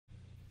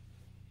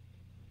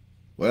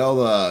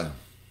Well,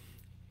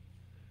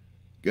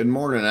 good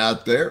morning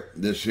out there.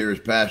 This here is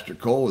Pastor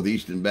Cole with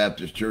Easton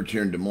Baptist Church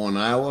here in Des Moines,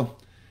 Iowa.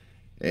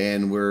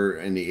 And we're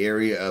in the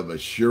area of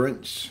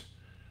assurance.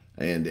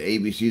 And the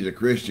ABCs of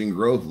Christian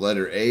growth.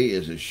 Letter A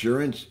is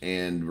assurance.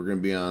 And we're going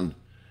to be on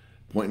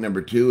point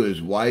number 2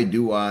 is why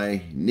do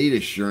I need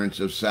assurance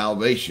of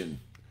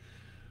salvation?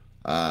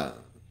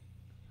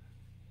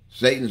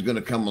 Satan's going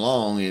to come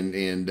along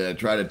and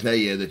try to tell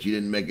you that you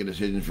didn't make a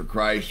decision for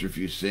Christ, or if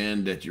you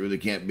sinned, that you really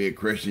can't be a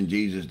Christian.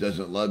 Jesus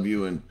doesn't love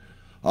you, and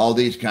all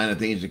these kind of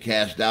things to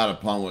cast doubt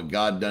upon what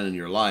God done in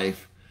your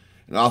life.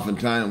 And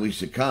oftentimes we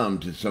succumb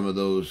to some of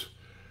those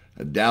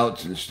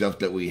doubts and stuff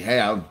that we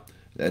have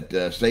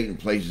that Satan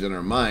places in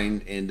our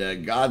mind.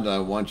 And God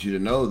wants you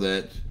to know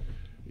that,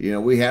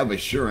 we have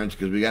assurance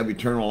because we have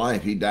eternal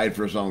life. He died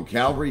for us on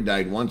Calvary,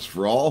 died once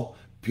for all,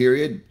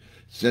 period.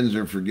 Sins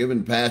are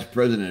forgiven, past,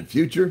 present, and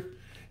future.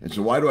 And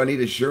so why do I need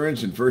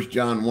assurance? In 1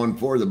 John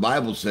 1:4, the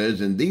Bible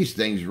says, "And these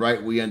things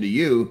write we unto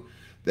you,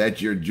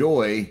 that your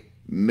joy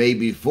may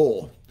be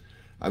full."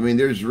 I mean,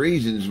 there's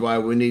reasons why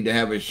we need to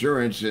have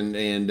assurance.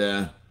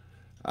 And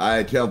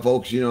I tell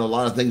folks, a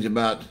lot of things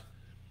about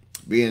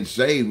being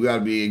saved. We ought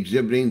to be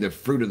exhibiting the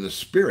fruit of the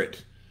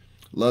Spirit.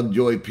 Love,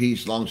 joy,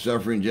 peace,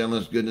 long-suffering,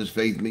 gentleness, goodness,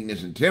 faith,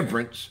 meekness, and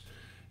temperance.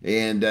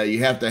 And you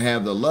have to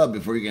have the love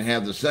before you can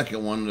have the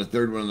second one, and the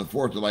third one, and the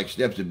fourth. They're like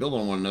steps that build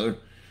on one another.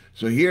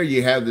 So here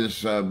you have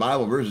this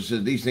Bible verse that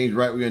says, "These things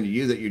write we unto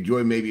you, that your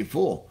joy may be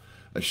full."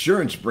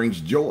 Assurance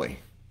brings joy.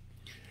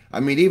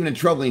 I mean, even in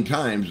troubling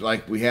times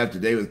like we have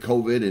today with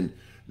COVID and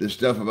this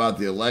stuff about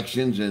the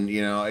elections, and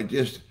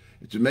it's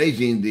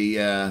amazing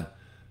the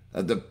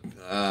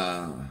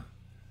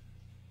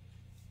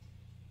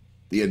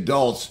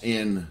adults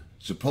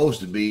supposed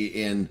to be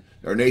in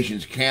our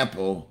nation's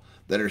capital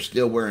that are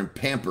still wearing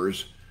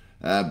Pampers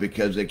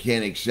because they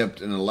can't accept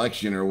an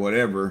election or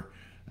whatever.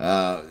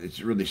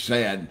 It's really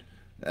sad.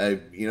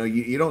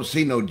 You don't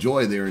see no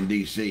joy there in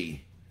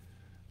D.C.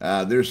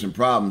 There's some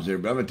problems there,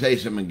 but I'm going to tell you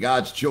something.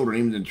 God's children,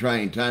 even in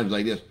trying times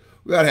like this,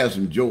 we ought to have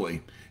some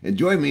joy. And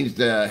joy means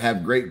to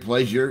have great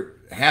pleasure,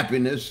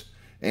 happiness,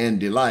 and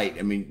delight.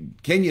 I mean,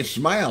 can you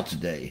smile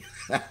today?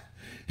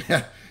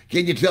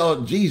 Can you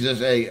tell Jesus,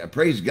 "Hey,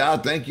 praise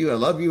God, thank you, I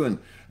love you, and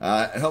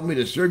help me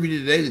to serve you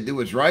today, to do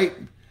what's right"?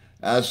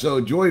 So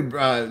joy,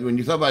 when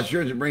you talk about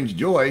assurance, it brings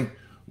joy.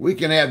 We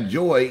can have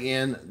joy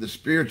in the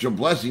spiritual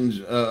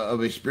blessings of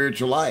a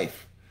spiritual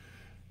life.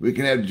 We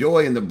can have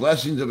joy in the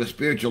blessings of a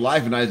spiritual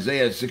life. In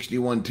Isaiah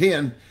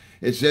 61:10,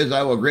 it says,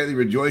 "I will greatly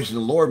rejoice in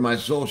the Lord. My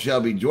soul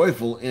shall be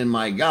joyful in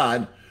my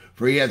God,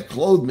 for he hath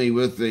clothed me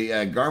with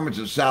the garments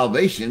of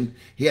salvation.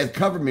 He hath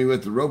covered me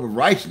with the robe of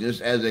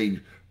righteousness, as a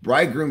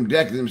bridegroom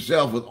decketh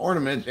himself with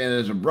ornaments, and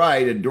as a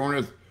bride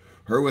adorneth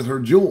her with her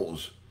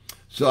jewels."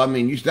 So, I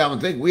mean, you stop and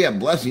think, we have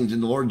blessings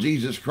in the Lord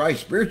Jesus Christ,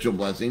 spiritual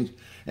blessings,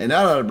 and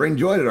that ought to bring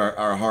joy to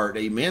our heart,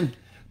 amen.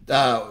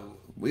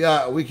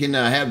 We can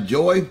have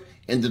joy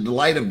in the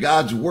delight of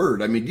God's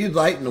Word. I mean, do you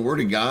delight in the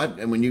Word of God?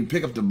 And when you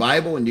pick up the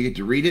Bible and you get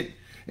to read it,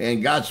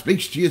 and God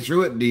speaks to you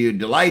through it, do you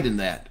delight in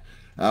that?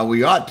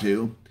 We ought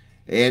to.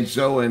 And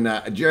so in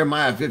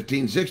Jeremiah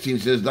 15:16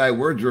 says, "Thy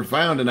words were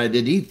found, and I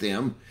did eat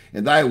them,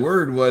 and thy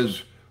word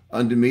was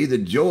unto me the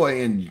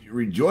joy and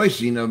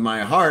rejoicing of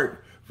my heart,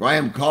 for I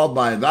am called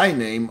by thy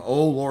name,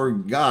 O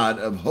Lord God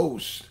of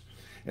hosts."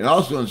 And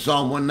also in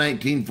Psalm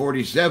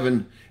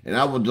 119:47, "And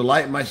I will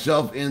delight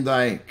myself in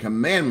thy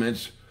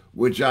commandments,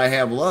 which I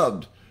have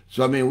loved."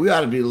 So, I mean, we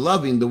ought to be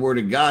loving the Word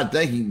of God,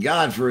 thanking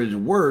God for His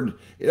Word.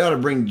 It ought to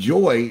bring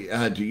joy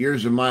to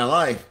years of my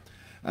life.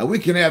 We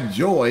can have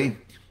joy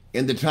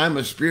in the time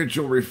of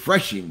spiritual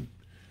refreshing.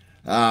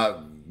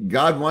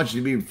 God wants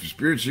you to be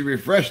spiritually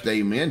refreshed,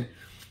 amen.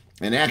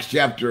 In Acts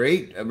chapter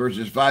 8,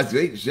 verses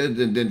 5-8, it says,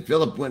 "And then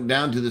Philip went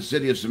down to the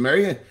city of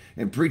Samaria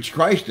and preached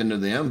Christ unto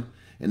them.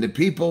 And the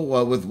people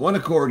with one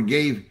accord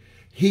gave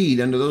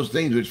heed unto those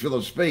things which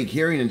Philip spake,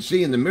 hearing and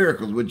seeing the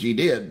miracles which he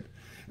did.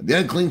 The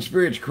unclean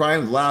spirits,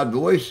 crying with loud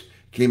voice,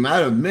 came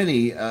out of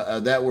many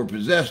that were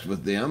possessed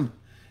with them.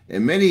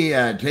 And many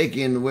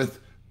taken with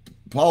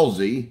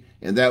palsy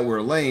and that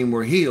were lame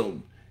were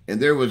healed. And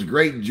there was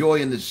great joy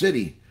in the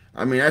city."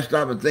 I mean, I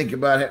stop and think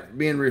about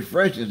being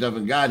refreshed and stuff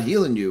and God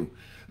healing you.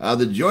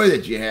 The joy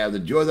that you have, the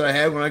joy that I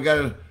had when I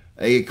got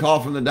a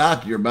call from the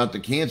doctor about the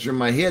cancer in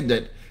my head,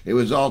 that it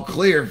was all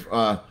clear,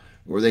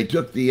 where they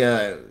took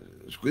the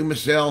squamous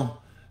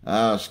cell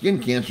skin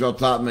cancer off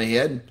the top of my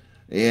head,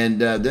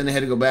 and then they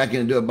had to go back in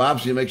and do a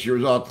biopsy to make sure it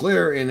was all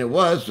clear, and it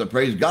was, so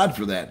praise God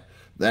for that.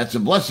 That's a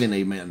blessing,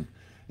 amen.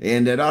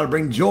 And it ought to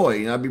bring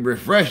joy, and I'll be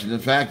refreshed in the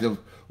fact of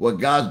what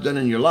God's done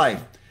in your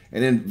life.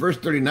 And in verse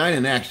 39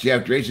 in Acts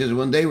chapter 8 says,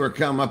 "When they were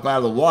come up out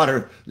of the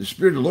water, the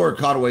Spirit of the Lord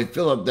caught away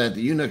Philip, that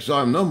the eunuch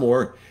saw him no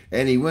more,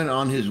 and he went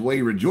on his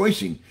way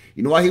rejoicing."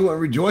 You know why he went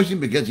rejoicing?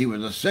 Because he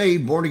was a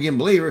saved, born-again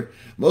believer.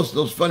 Most of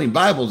those funny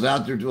Bibles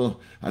out there,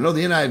 I know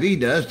the NIV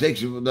does,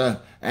 takes the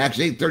Acts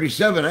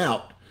 8:37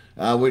 out,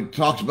 which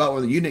talks about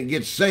when the eunuch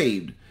gets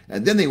saved.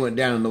 And then they went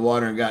down in the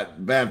water and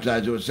got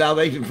baptized. It was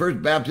salvation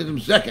first, baptism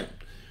second.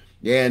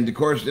 And of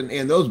course,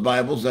 in those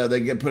Bibles, they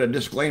get put a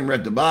disclaimer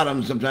at the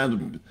bottom.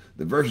 Sometimes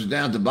the verse is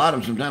down at the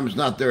bottom. Sometimes it's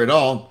not there at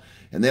all.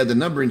 And they have the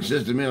numbering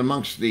system in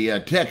amongst the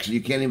text.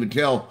 You can't even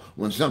tell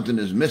when something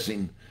is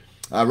missing.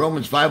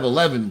 Romans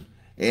 5:11.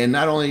 And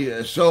not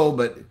only so,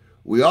 but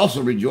we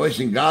also rejoice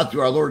in God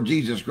through our Lord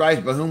Jesus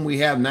Christ, by whom we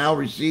have now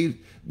received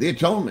the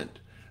atonement.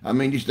 I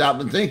mean, you stop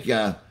and think,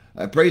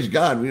 praise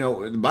God. You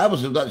know, the Bible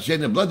says about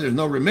shedding of blood, there's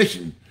no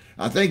remission.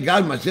 I thank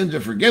God my sins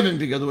are forgiven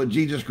because of what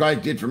Jesus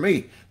Christ did for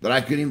me that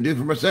I couldn't even do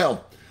for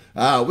myself.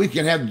 We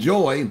can have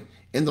joy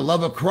in the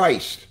love of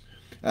Christ.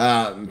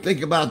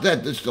 Think about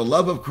that. This is the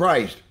love of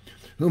Christ,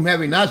 whom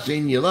having not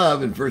seen you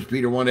love, in 1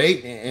 Peter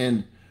 1:8,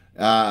 and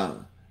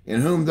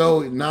in whom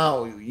though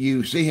now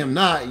you see him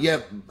not,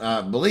 yet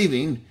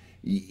believing,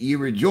 you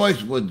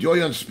rejoice with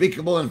joy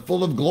unspeakable and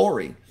full of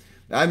glory.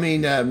 I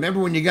mean, remember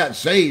when you got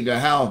saved,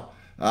 how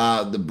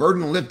the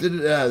burden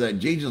lifted, that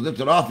Jesus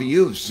lifted off of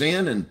you of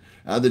sin, and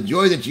the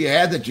joy that you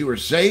had that you were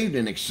saved,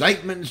 and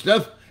excitement and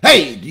stuff.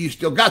 Hey, do you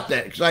still got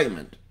that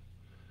excitement?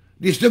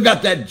 Do you still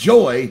got that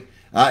joy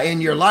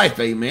in your life?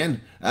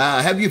 Amen.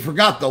 Have you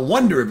forgot the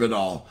wonder of it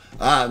all?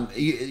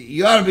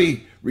 You ought to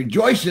be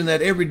rejoicing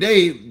that every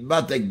day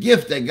about the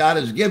gift that God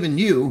has given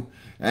you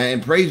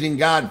and praising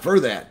God for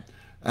that.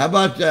 How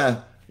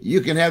about you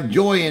can have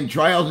joy in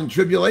trials and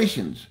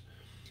tribulations?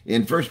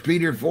 In 1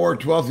 Peter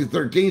 4:12 through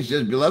 13 it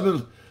says,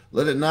 Beloved,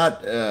 let it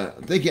not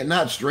think it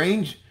not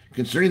strange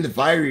concerning the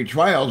fiery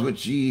trials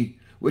which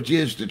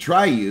is to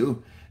try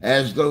you,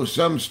 as though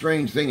some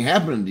strange thing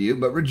happened unto you,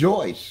 but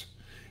rejoice,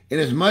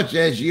 inasmuch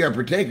as ye are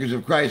partakers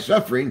of Christ's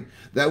suffering,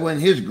 that when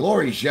his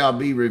glory shall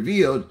be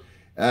revealed,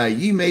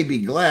 ye may be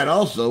glad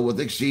also with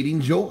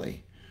exceeding joy.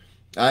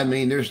 I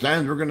mean, there's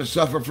times we're going to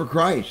suffer for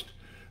Christ.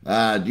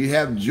 Do you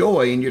have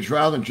joy in your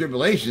trials and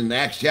tribulations?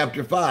 Acts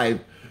chapter 5,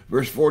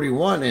 verse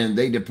 41, and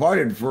they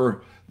departed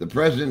from the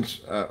presence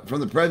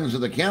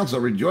of the council,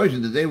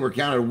 rejoicing that they were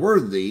counted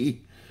worthy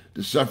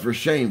to suffer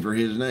shame for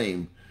his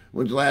name.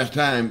 When's the last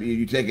time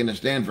you taken a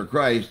stand for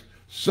Christ,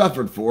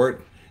 suffered for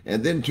it,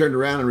 and then turned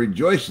around and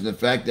rejoiced in the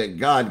fact that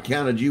God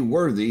counted you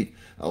worthy,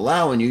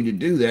 allowing you to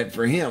do that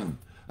for him?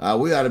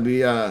 We ought to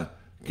be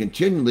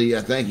continually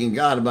thanking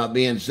God about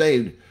being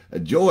saved.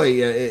 Joy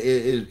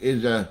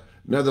is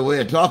another way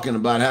of talking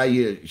about how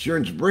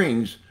assurance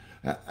brings,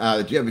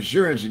 that you have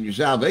assurance in your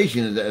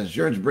salvation, is that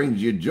assurance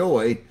brings you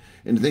joy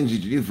in the things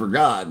that you do for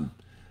God.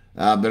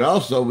 But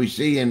also we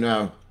see in,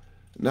 not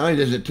only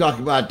does it talk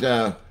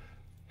about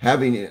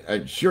having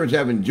assurance,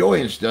 having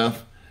joy and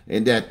stuff,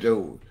 and that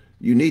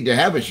you need to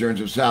have assurance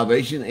of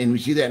salvation, and we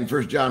see that in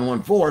 1 John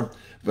 1:4,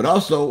 but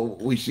also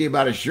we see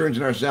about assurance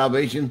in our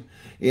salvation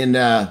in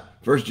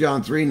 1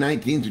 John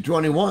 3:19 through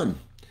 21.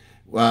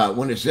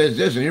 When it says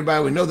this, and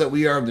hereby we know that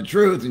we are of the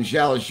truth and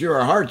shall assure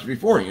our hearts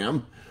before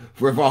him.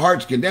 For if our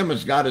hearts condemn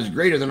us, God is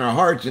greater than our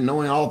hearts in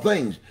knowing all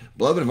things.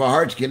 Beloved, if our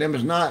hearts condemn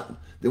us not,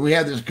 then we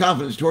have this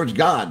confidence towards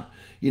God.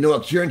 You know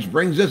what assurance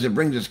brings us? It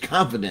brings us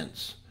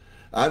confidence.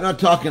 I'm not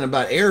talking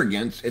about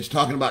arrogance. It's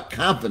talking about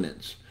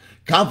confidence.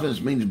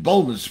 Confidence means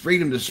boldness,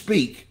 freedom to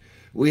speak.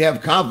 We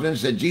have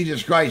confidence that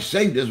Jesus Christ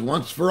saved us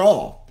once for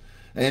all.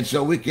 And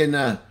so we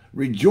can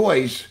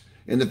rejoice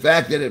in the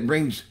fact that it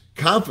brings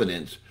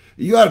confidence.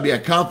 You ought to be a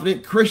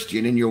confident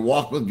Christian in your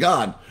walk with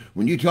God.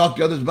 When you talk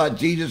to others about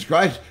Jesus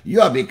Christ,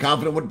 you ought to be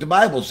confident what the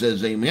Bible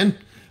says, amen?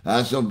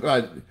 So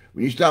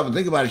when you stop and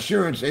think about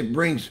assurance, it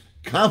brings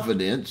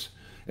confidence.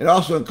 And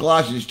also in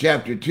Colossians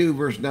chapter 2,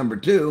 verse number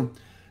 2,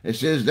 it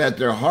says that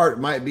their heart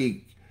might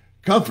be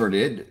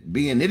comforted,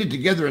 being knitted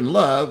together in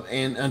love,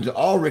 and unto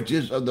all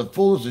riches of the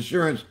fullest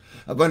assurance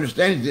of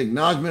understanding the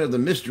acknowledgement of the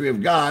mystery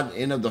of God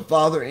and of the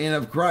Father and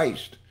of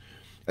Christ.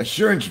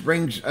 Assurance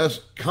brings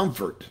us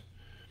comfort.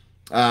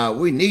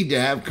 We need to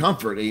have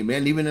comfort,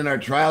 amen. Even in our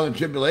trials and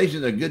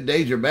tribulations, our good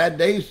days or bad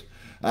days,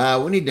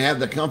 we need to have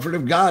the comfort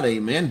of God,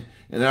 amen.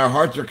 And our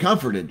hearts are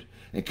comforted.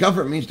 And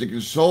comfort means to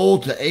console,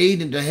 to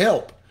aid, and to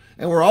help.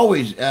 And we're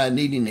always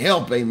needing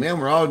help, amen.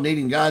 We're always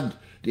needing God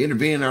to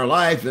intervene in our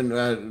life,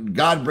 and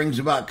God brings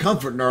about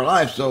comfort in our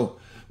life. So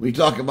when you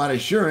talk about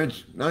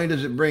assurance, not only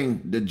does it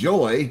bring the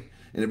joy,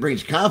 and it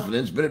brings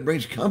confidence, but it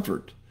brings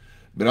comfort.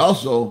 But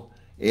also,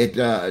 it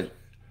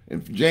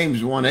in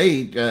James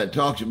 1:8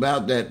 talks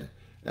about that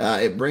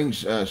it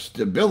brings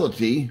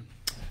stability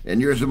in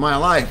years of my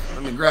life.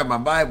 Let me grab my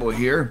Bible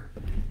here.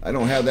 I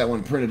don't have that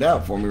one printed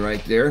out for me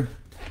right there.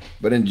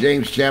 But in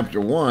James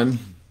chapter 1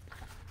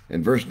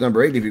 and verse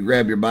number 8, if you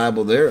grab your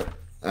Bible there,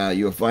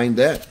 you'll find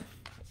that.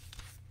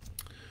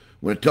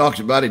 When it talks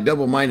about a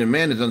double-minded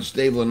man is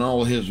unstable in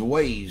all his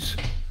ways.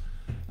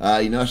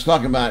 It's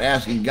talking about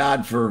asking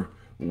God for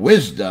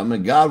wisdom,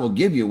 and God will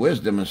give you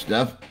wisdom and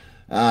stuff,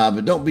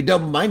 but don't be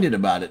double-minded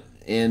about it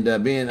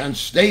and being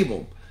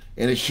unstable.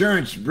 And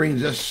assurance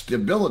brings us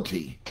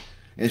stability.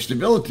 And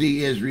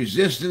stability is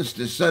resistance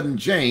to sudden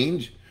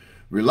change,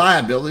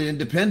 reliability, and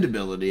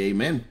dependability.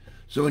 Amen.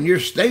 So when you're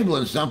stable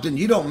in something,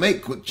 you don't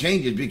make quick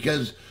changes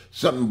because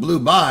something blew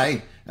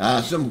by,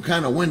 some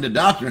kind of wind of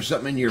doctrine or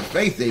something in your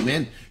faith.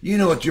 Amen. You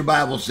know what your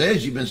Bible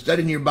says. You've been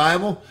studying your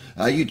Bible.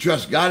 You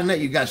trust God in that.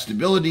 You got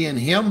stability in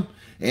him.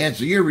 And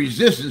so your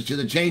resistance to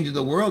the change of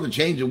the world, the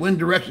change of wind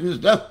direction and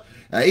stuff,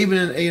 even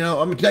in, I'm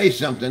going to tell you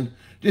something.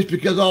 Just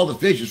because all the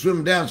fish are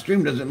swimming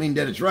downstream doesn't mean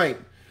that it's right.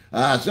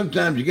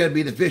 Sometimes you got to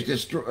be the fish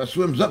that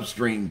swims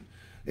upstream.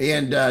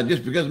 And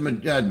just because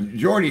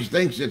majority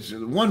thinks it's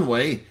one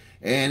way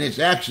and it's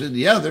actually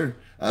the other,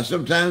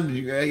 sometimes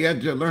you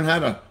have to learn how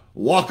to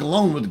walk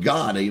alone with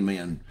God,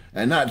 amen,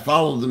 and not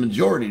follow the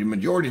majority. The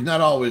majority is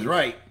not always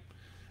right.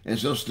 And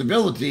so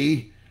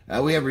stability,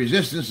 we have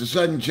resistance to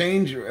sudden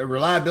change,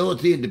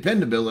 reliability, and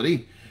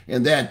dependability,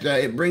 and that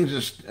it brings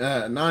us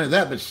not only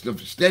that, but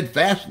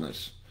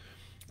steadfastness.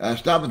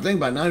 Stop and think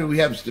about it. Not only do we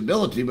have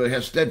stability, but it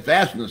has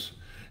steadfastness.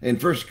 In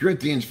 1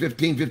 Corinthians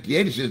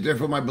 15:58, it says,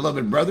 "Therefore, my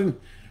beloved brethren,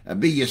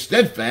 be ye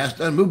steadfast,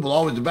 unmovable,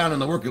 always abound in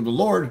the work of the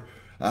Lord,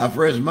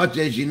 for as much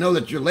as you know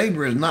that your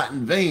labor is not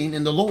in vain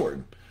in the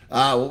Lord."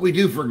 What we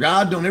do for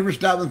God, don't ever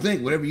stop and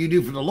think. Whatever you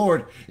do for the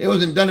Lord, it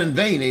wasn't done in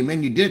vain,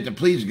 amen. You did it to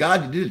please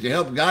God. You did it to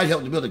help God,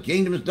 help to build the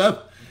kingdom and stuff.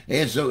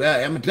 And so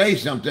I'm going to tell you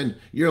something.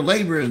 Your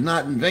labor is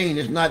not in vain.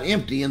 It's not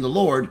empty in the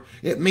Lord.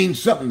 It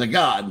means something to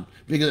God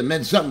because it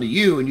meant something to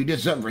you and you did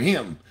something for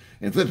him.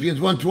 In Philippians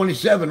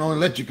 1:27, only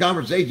let your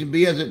conversation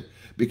be as it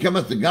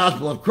becometh the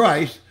gospel of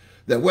Christ,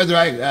 that whether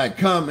I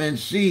come and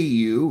see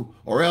you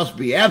or else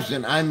be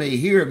absent, I may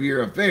hear of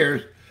your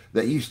affairs,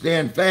 that you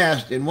stand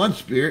fast in one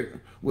spirit,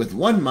 with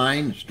one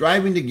mind,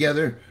 striving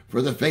together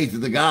for the faith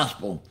of the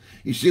gospel.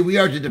 You see, we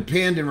are to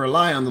depend and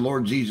rely on the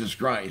Lord Jesus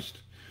Christ.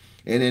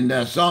 And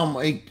in Psalm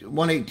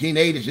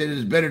 118:8, it says, "It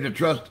is better to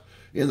trust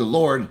in the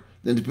Lord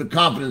than to put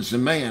confidence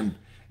in man."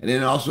 And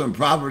then also in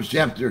Proverbs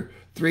chapter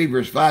 3,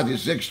 verse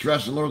 5-6,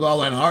 "Trust in the Lord with all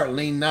thine heart, and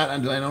lean not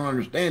unto thine own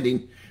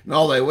understanding. In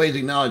all thy ways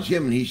acknowledge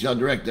him, and he shall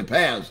direct the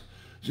paths."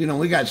 So,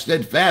 we got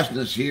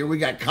steadfastness here. We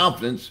got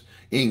confidence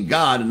in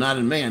God and not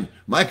in man.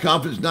 My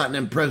confidence not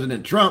in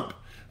President Trump.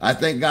 I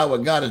thank God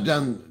what God has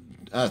done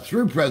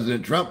through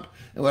President Trump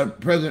and what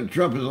President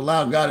Trump has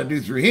allowed God to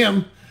do through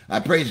him. I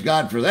praise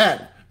God for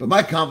that. But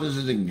my confidence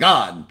is in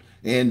God.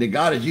 And that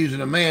God is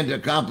using a man to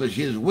accomplish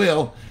his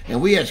will. And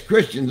we as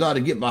Christians ought to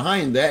get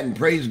behind that and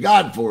praise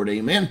God for it.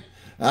 Amen.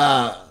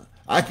 I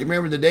can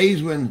remember the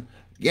days when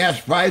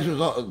gas price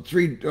was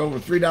over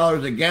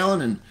 $3 a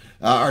gallon and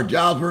our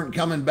jobs weren't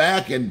coming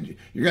back, and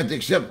you're going to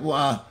accept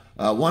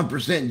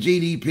 1%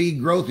 GDP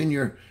growth in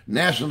your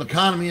national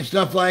economy and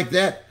stuff like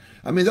that.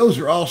 I mean, those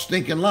are all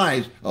stinking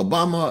lies.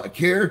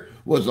 Obamacare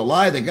was a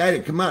lie. The guy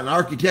that come out and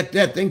architect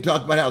that thing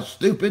talked about how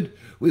stupid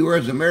we were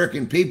as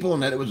American people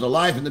and that it was a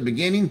lie from the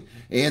beginning.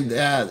 And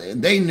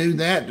they knew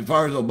that as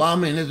far as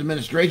Obama and his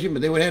administration,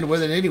 but they went ahead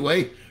with it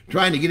anyway,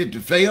 trying to get it to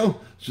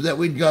fail so that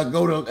we'd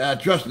go to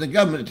trust in the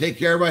government to take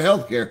care of our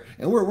health care.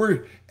 And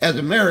we're as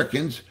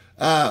Americans,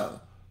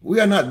 we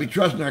ought not be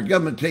trusting our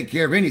government to take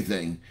care of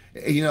anything.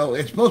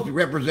 It's supposed to be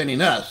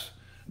representing us,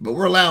 but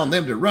we're allowing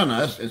them to run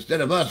us instead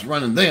of us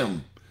running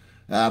them.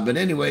 But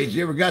anyways,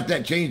 you ever got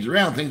that changed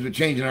around, things would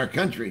change in our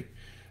country.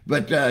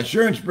 But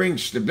assurance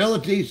brings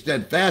stability,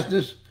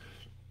 steadfastness.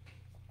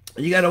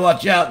 You got to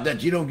watch out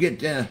that you don't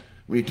get, when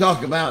you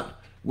talk about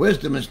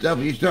wisdom and stuff,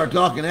 and you start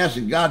talking,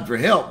 asking God for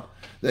help,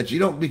 that you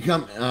don't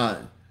become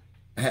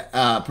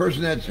a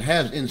person that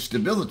has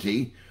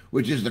instability,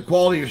 which is the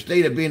quality or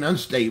state of being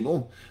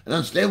unstable. And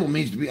unstable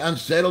means to be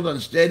unsettled,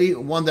 unsteady,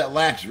 one that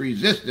lacks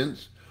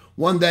resistance,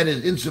 one that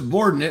is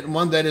insubordinate, and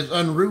one that is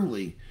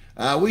unruly.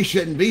 We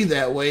shouldn't be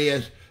that way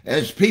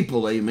as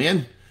people,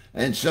 amen.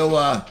 And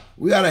so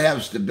we ought to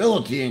have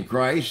stability in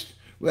Christ.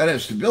 We ought to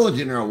have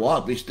stability in our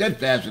walk, be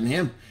steadfast in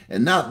him,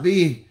 and not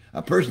be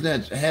a person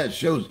that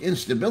shows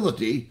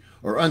instability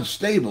or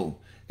unstable.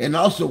 And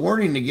also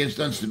warning against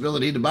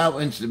instability. The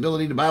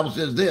Bible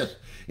says this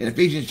in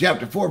Ephesians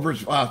chapter 4,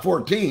 verse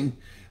 14,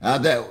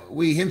 that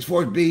we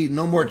henceforth be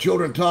no more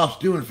children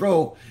tossed to and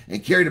fro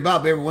and carried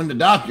about by every wind of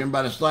doctrine,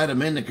 by the sleight of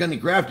men and cunning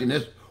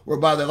craftiness, or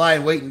by the lie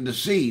in wait and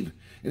deceive.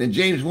 And in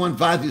James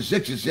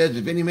 1:5-6, it says,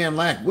 "If any man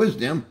lack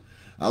wisdom,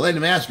 let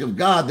him ask of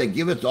God, that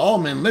giveth to all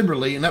men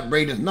liberally, and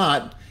upbraideth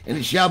not, and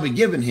it shall be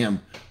given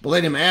him. But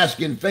let him ask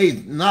in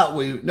faith,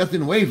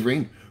 nothing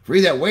wavering. For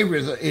he that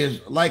wavereth is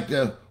like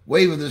the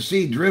wave of the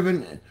sea,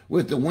 driven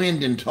with the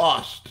wind and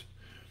tossed."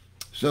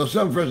 So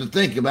something for us to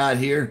think about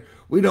here.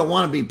 We don't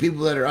want to be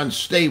people that are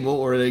unstable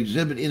or that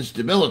exhibit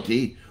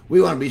instability. We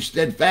want to be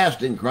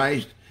steadfast in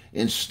Christ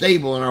and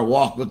stable in our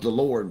walk with the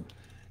Lord.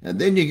 And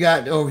then you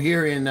got over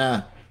here in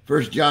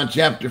 1 John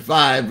chapter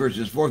 5,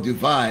 verses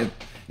 4-5,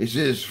 it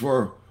says,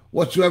 For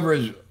whatsoever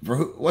is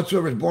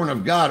born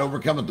of God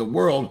overcometh the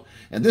world,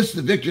 and this is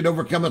the victory that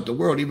overcometh the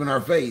world, even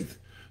our faith.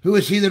 Who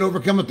is he that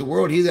overcometh the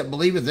world? He that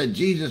believeth that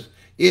Jesus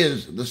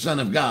is the Son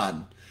of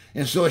God.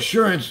 And so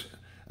assurance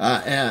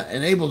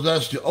enables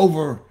us to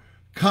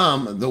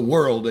overcome the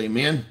world,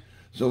 amen.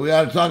 So we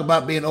ought to talk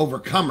about being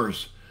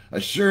overcomers.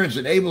 Assurance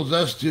enables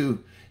us to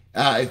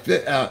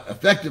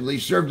effectively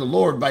serve the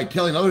Lord by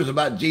telling others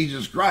about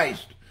Jesus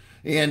Christ.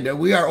 And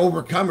we are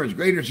overcomers.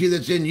 Greater is he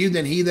that's in you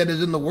than he that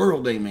is in the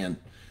world, amen.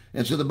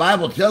 And so the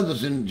Bible tells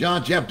us in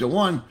John chapter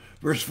 1,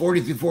 verse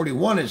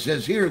 40-41, it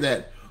says here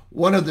that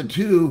one of the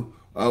two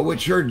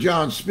which heard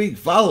John speak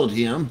followed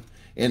him,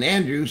 And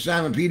Andrew,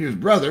 Simon Peter's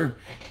brother,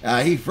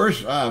 he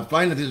first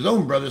findeth his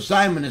own brother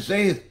Simon, and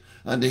saith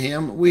unto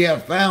him, We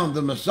have found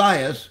the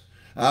Messiah,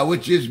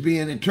 which is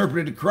being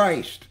interpreted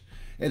Christ.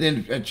 And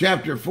then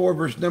chapter 4,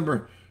 verse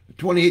number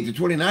 28 to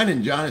 29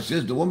 in John, it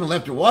says, The woman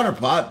left her water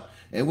pot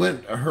and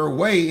went her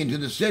way into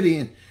the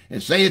city,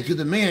 and saith to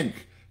the men,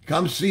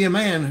 Come see a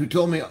man who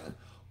told me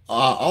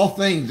all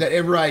things that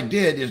ever I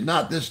did. Is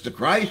not this the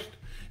Christ?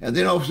 And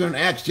then also in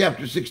Acts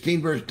chapter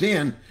 16, verse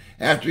 10,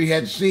 after he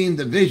had seen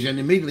the vision,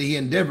 immediately he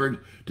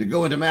endeavored to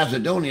go into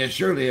Macedonia,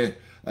 surely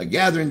a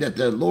gathering that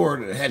the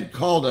Lord had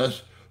called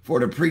us for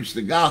to preach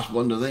the gospel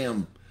unto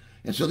them.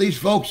 And so these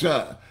folks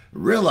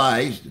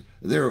realized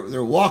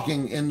they're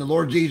walking in the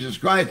Lord Jesus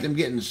Christ, them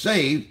getting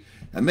saved,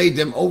 and made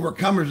them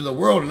overcomers of the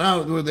world. And not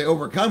only were they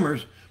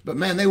overcomers, but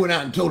man, they went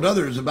out and told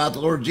others about the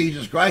Lord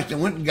Jesus Christ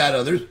and went and got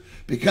others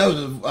because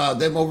of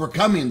them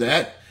overcoming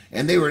that.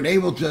 And they were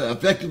able to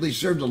effectively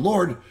serve the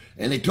Lord,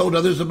 and they told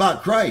others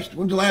about Christ.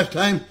 When's the last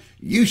time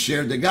you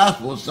shared the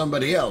gospel with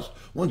somebody else?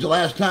 When's the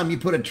last time you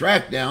put a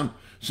tract down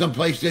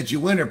someplace that you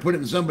went, or put it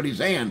in somebody's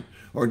hand,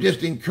 or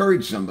just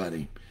encourage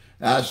somebody?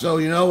 So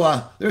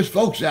there's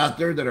folks out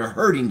there that are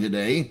hurting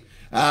today,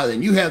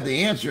 and you have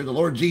the answer, the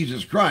Lord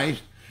Jesus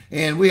Christ,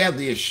 and we have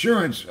the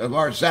assurance of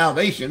our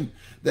salvation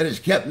that is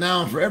kept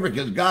now and forever,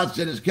 because God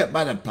said it's kept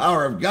by the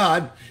power of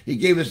God. He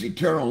gave us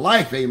eternal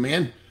life,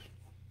 amen.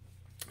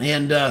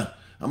 And I'm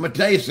going to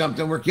tell you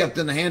something. We're kept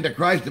in the hand of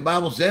Christ, the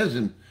Bible says,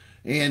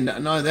 and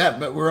not only that,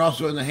 but we're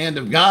also in the hand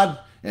of God,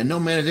 and no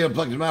man is able to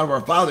pluck us out of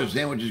our Father's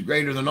hand, which is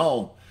greater than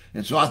all.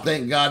 And so I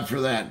thank God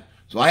for that.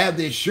 So I have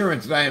the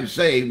assurance that I am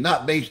saved,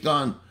 not based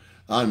on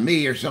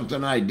me or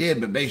something I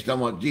did, but based on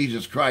what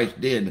Jesus Christ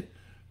did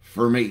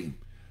for me.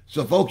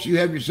 So folks, you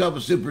have yourself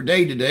a super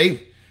day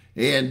today,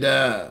 and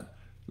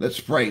let's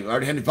pray. Our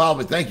Heavenly Father,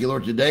 we thank you,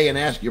 Lord, today, and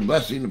ask your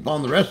blessing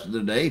upon the rest of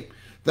the day.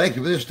 Thank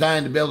you for this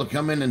time to be able to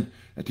come in and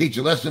teach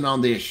a lesson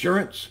on the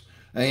assurance.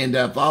 And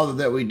Father,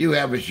 that we do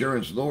have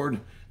assurance, Lord.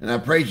 And I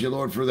praise you,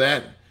 Lord, for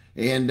that.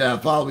 And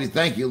Father, we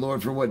thank you,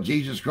 Lord, for what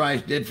Jesus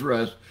Christ did for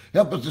us.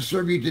 Help us to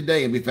serve you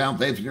today and be found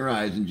faithful in your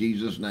eyes. In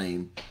Jesus'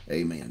 name,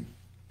 amen.